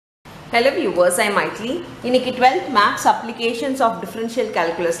Hello viewers, I am Maitli. இன்னைக்கு 12th Maths Applications of Differential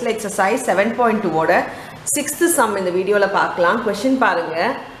Calculus exercise 7.2 ஓட 6th sum இந்த வீடியோல பார்க்கலாம். Question பாருங்க.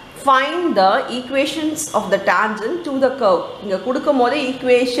 Find the equations of the tangent to the curve. இங்க கொடுக்கும்போது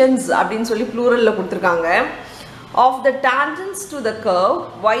equations அப்படினு சொல்லி pluralல கொடுத்திருக்காங்க. Of the tangents to the curve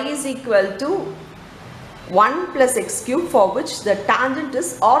y is equal to 1 plus x cube for which the tangent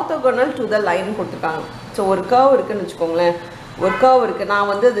is orthogonal to the line கொடுத்திருக்காங்க. So ஒரு curve இருக்குன்னு வெச்சுக்கோங்களேன். ஒரு curve இருக்கு. நான்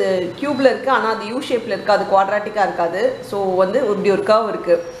வந்து அது கியூப்ல இருக்கு ஆனா அது U ஷேப்ல இருக்கு. அது குவாட்ராட்டிக்கா இருக்காது. சோ வந்து இப்படி ஒரு curve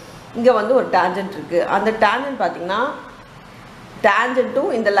இருக்கு. இங்க வந்து ஒரு tangent இருக்கு. அந்த tangent பாத்தீங்கன்னா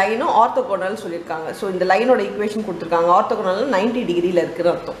tangent-ம் இந்த லைனும் ஆர்த்தோகோனல் சொல்லிருக்காங்க. சோ இந்த லைனோட ஈக்குவேஷன் கொடுத்திருக்காங்க. ஆர்த்தோகோனல் 90 டிகிரில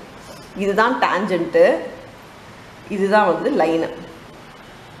இருக்குன்னு அர்த்தம். இதுதான் tangent. இதுதான் வந்து லைன்.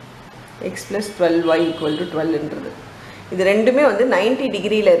 x + 12y = 12 ன்றது. இது ரெண்டுமே வந்து 90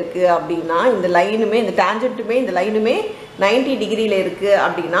 டிகிரில இருக்கு அப்படினா இந்த லைனுமே இந்த டான்ஜென்ட்டுமே இந்த லைனுமே 90 டிகிரில இருக்கு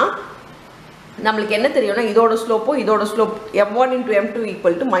அப்படினா நமக்கு என்ன தெரியும்னா இதோட ஸ்லோப்பும் இதோட ஸ்லோப் m1 * m2 =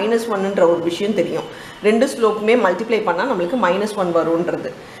 -1 ன்ற ஒரு விஷயம் தெரியும். ரெண்டு ஸ்லோப்புமே மல்டிப்ளை பண்ணா நமக்கு -1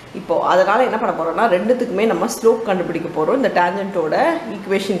 வரும்ன்றது. இப்போ அதனால என்ன பண்ண போறோம்னா ரெண்டுத்துக்குமே நம்ம ஸ்லோப் கண்டுபிடிக்க போறோம் இந்த டான்ஜென்ட்டோட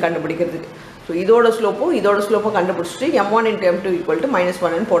ஈக்குவேஷன் கண்டுபிடிக்கிறதுக்கு. சோ இதோட ஸ்லோப்பும் கண்டுபிடிச்சிட்டு m1 * m2 =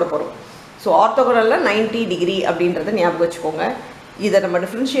 -1 ன்னு போட போறோம். So orthogonal 90 degree அப்படின்றத ஞாபகம் வச்சுக்கோங்க. இத நம்ம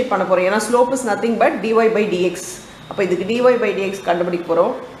டிஃபரன்ஷியேட் பண்ண போறோம். ஏனா slope is nothing but dy by dx. அப்ப இதுக்கு dy by dx கண்டுபிடிக்க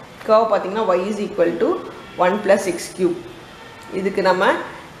போறோம். கர்வ் பாத்தீங்கன்னா y is equal to 1 plus x cube. இதுக்கு நம்ம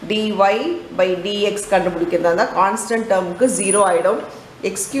dy by dx கண்டுபிடிக்கிறதா கான்ஸ்டன்ட் டேர்முக்கு 0 ஆயிடும்.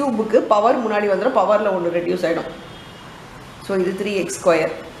 x cube-க்கு பவர் முன்னாடி வந்தா பவர்ல ஒன்னு ரெடியூஸ் ஆயிடும். சோ இது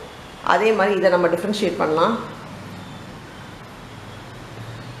 3x². அதே மாதிரி இத நம்ம டிஃபரன்ஷியேட் பண்ணலாம்.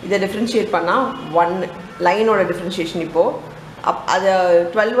 இதை டிஃபரன்ஷியேட் பண்ணால் 1 லைனோட டிஃபரன்ஷியேஷன் இப்போது அது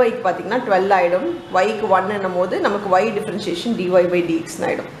 12y பார்த்தீங்கன்னா 12 ஆகிடும். yக்கு 1 என்னும் போது நமக்கு y differentiation dy by dx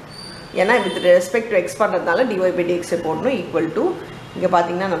ஆகிடும். ஏன்னா வித் ரெஸ்பெக்ட் டு எக்ஸ் பண்ணுறதுனால dy by dx போடணும். ஈக்குவல் டு இங்கே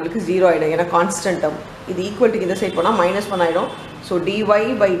பார்த்தீங்கன்னா நம்மளுக்கு 0 ஆகிடும். ஏன்னா கான்ஸ்டன்ட் டேர்ம் இது ஈக்குவல் டு இந்த சைட் போனால் -1 ஆகிடும். So dy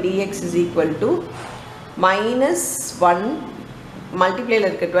by dx is equal to -1 மல்டிப்ளைல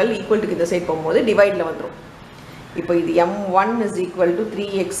இருக்க 12 ஈக்குவல் டு இந்த சைட் போகும்போது டிவைடில் வந்துடும். இப்போ இது m1 is equal to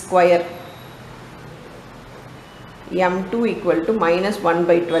 3x², m2 equal to -1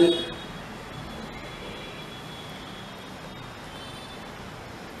 by 12.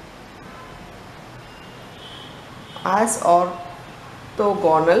 As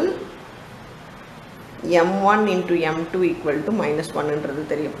orthogonal m1 into m2 equal to -1 ன்றது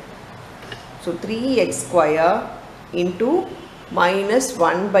தெரியும். So 3x² into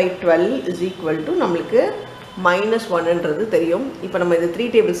 -1 by 12 is equal to நம்மளுக்கு -1 ன்றது தெரியும். இப்போ நம்ம இது 3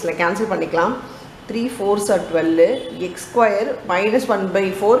 டேபிள்ஸ்ல கேன்சல் பண்ணிக்கலாம். 3 4s are 12, x² -1 by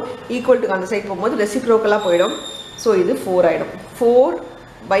 4 equal to அந்த சைடு போகும்போது ரெசிப்ரோக்கலா போய்டும். ஸோ இது 4 ஆயிடும். 4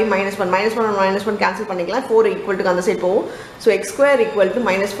 by -1 கேன்சல் பண்ணிக்கலாம். 4 ஈக்குவல் டு அந்த சைடு போகும். ஸோ x² ஈக்குவல் டு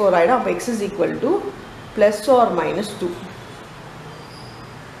 -4 ஆயிடும். அப்போ x is equal to + or -2.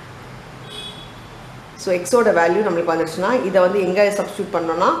 So x ஓட வேல்யூ நம்மளுக்கு வந்துருச்சுன்னா இதை வந்து எங்கே சப்ஸ்டியூட்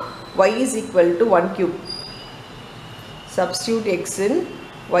பண்ணோம்னா y is equal to 1 cube. Substitute x in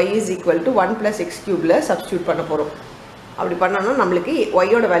y is equal to 1 plus x cube ல substitute பண்ண போறோம். அப்படி பண்ணனும் நமக்கு y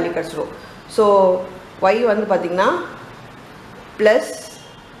ஓட வேல்யூ கிடைச்சிரும். சோ y வந்து பாத்தீங்கன்னா plus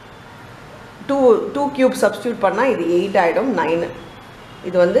 2 cube substitute பண்ணா இது 8 ஆயிடும் 9.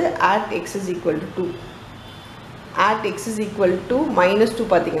 இது வந்து at x is equal to 2. At x is equal to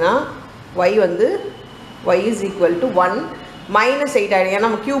 -2 பாத்தீங்கன்னா y வந்து y is equal to 1 -8 ஆயிடும். ஏன்னா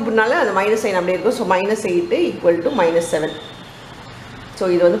நம்ம கியூப்னால அந்த மைனஸ் சைன் அப்படியே இருக்கும். So -8 equal to -7. ஸோ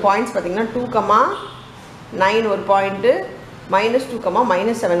இது வந்து பாயிண்ட்ஸ் பார்த்தீங்கன்னா 2,9 ஒரு பாயிண்ட்டு, -2,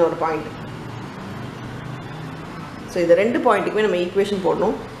 -7 ஒரு பாயிண்ட். ஸோ இது ரெண்டு பாயிண்ட்டுக்குமே நம்ம ஈக்குவேஷன்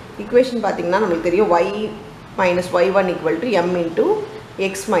போடணும். ஈக்குவேஷன் பார்த்தீங்கன்னா நம்மளுக்கு தெரியும் y - y1 = m ×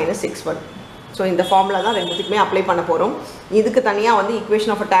 x - x1. So இந்த ஃபார்முலா தான் ரெண்டுத்துக்குமே அப்ளை பண்ண போகிறோம். இதுக்கு தனியாக வந்து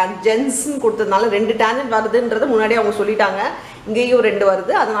ஈக்குவேஷன் ஆஃப் டான்ஜென்ட்ஸ்ன்னு கொடுத்ததுனால 2 டான்ஜென்ட் வருதுன்றது முன்னாடியே அவங்க சொல்லிட்டாங்க. இங்கேயும் 2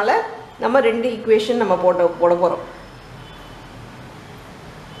 வருது. அதனால் நம்ம 2 ஈக்குவேஷன் நம்ம போட போகிறோம்.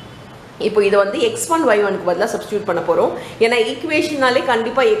 இப்போ இதை வந்து x1 y1க்கு பதிலாக சப்ஸ்டியூட் பண்ண போகிறோம். ஏன்னா ஈக்குவேஷனாலே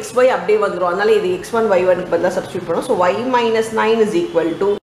கண்டிப்பாக xy அப்படியே வந்துடும். அதனால் இது x1 y1க்கு பதிலாக சப்ஸ்டியூட் பண்ணுறோம். So y - 9 is equal to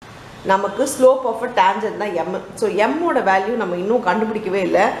நமக்கு ஸ்லோப் ஆஃப் அ டான்ஜென்ட் தான் m. ஸோ m ஓட வேல்யூ நம்ம இன்னும் கண்டுபிடிக்கவே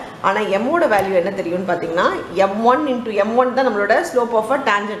இல்லை. ஆனால் m ஓட வேல்யூ என்ன தெரியும்னு பார்த்தீங்கன்னா m1 × m1 தான் நம்மளோட ஸ்லோப் ஆஃப் அ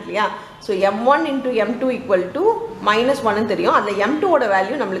டான்ஜென்ட் இல்லையா. So m1 × m2 equal to -1 தெரியும். அதில் m2 ஓட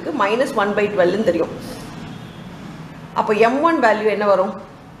வேல்யூ நம்மளுக்கு -1 by 12 தெரியும். அப்போ m1 வேல்யூ என்ன வரும்?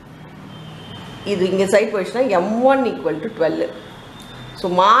 இது இங்கே சைட் போயிடுச்சுன்னா m1 = 12. ஸோ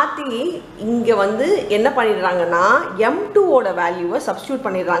மாற்றி இங்கே வந்து என்ன பண்ணிடுறாங்கன்னா m2 ஓட வேல்யூவை சப்ஸ்டியூட்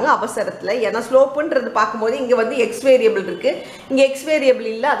பண்ணிடுறாங்க அவசரத்தில். ஏன்னா ஸ்லோப்புன்றது பார்க்கும்போது இங்கே வந்து எக்ஸ் வேரியபிள் இருக்குது, இங்கே எக்ஸ் வேரியபிள்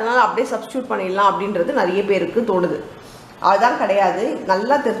இல்லை, அதனால் அப்படியே சப்ஸ்டியூட் பண்ணிடலாம் அப்படின்றது நிறைய பேருக்கு தோணுது. அதுதான் கிடையாது.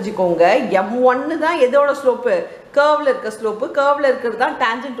 நல்லா தெரிஞ்சுக்கோங்க, m1 தான் எதோட ஸ்லோப்பு? கர்வில் இருக்க ஸ்லோப்பு. கர்வில் இருக்கிறது தான்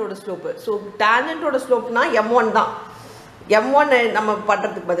டேஞ்சன்ட்டோட ஸ்லோப்பு. ஸோ டேஞ்சன்ட்டோட ஸ்லோப்னா m1 தான். m1 நம்ம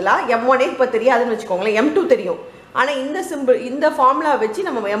பண்ணுறதுக்கு பதிலாக m1 இப்போ தெரியாதுன்னு வச்சுக்கோங்களேன், m2 தெரியும். ஆனால் இந்த சிம்பிள் இந்த ஃபார்முலா வச்சு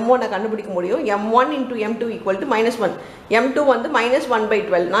நம்ம m1 கண்டுபிடிக்க முடியும். m1 × m2 = -1. m2 வந்து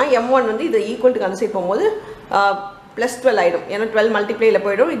 -1/12னா m1 வந்து இது ஈக்குவல் டு கன்சிடர் போகும்போது +12 ஆகிடும். ஏன்னா 12 மல்டிப்ளையில்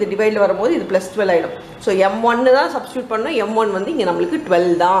போயிடும், இது டிவைடில் வரும்போது இது +12 ஆகிடும். ஸோ m1 தான் சப்ஸ்டியூட் பண்ணோம். m1 வந்து இங்கே நம்மளுக்கு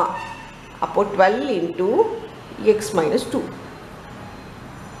 12 தான். அப்போது 12 × x - 2.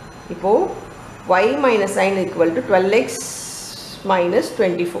 இப்போது y - sin = 12x -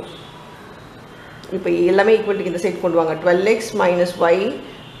 24. இப்போ எல்லாமே ஈக்குவல் இந்த சைட் கொண்டு வாங்க. 12x - y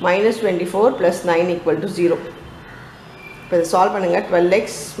 - 24 + 9 = 0. இப்போ இதை சால்வ் பண்ணுங்கள். 12x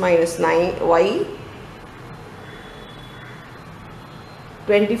 - y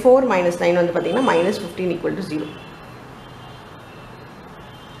 24 - 9 வந்து பார்த்திங்கன்னா -15 = 0.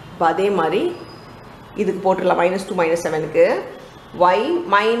 இப்போ அதே மாதிரி இதுக்கு போட்டுடலாம். -2 - 7க்கு y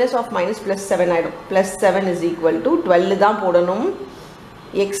 - of - +7 ஆகிடும். +7 = 12 தான் போடணும்.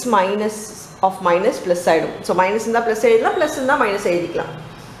 x - of - ப்ளஸ் ஆகிடும். ஸோ மைனஸ் இருந்தால் ப்ளஸ் எழுதிக்கலாம், ப்ளஸ் இருந்தால் மைனஸ் எழுதிக்கலாம்.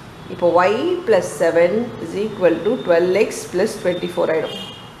 இப்போ y + 7 = 12x + 24 ஆகிடும்.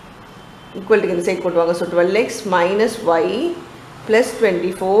 ஈக்குவல்ட்டுக்கு இந்த சைட் கொண்டு வாங்க. So 12x - y +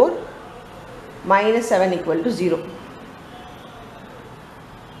 24 - 7 = 0.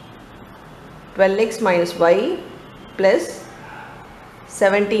 12x - y +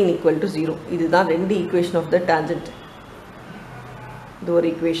 17 = 0. இதுதான் ரெண்டு ஈக்குவேஷன் ஆஃப் த டேஞ்சன்ட். இது ஒரு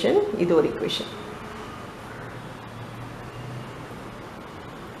ஈக்குவேஷன், இது ஒரு ஈக்குவேஷன்.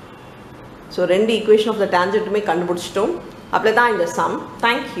 ஸோ ரெண்டு ஈக்குவேஷன் ஆஃப் த டேஞ்சன்ட்டுமே கண்டுபிடிச்சிட்டோம். அப்படியே தான் இந்த சம்.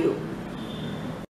 தேங்க்யூ.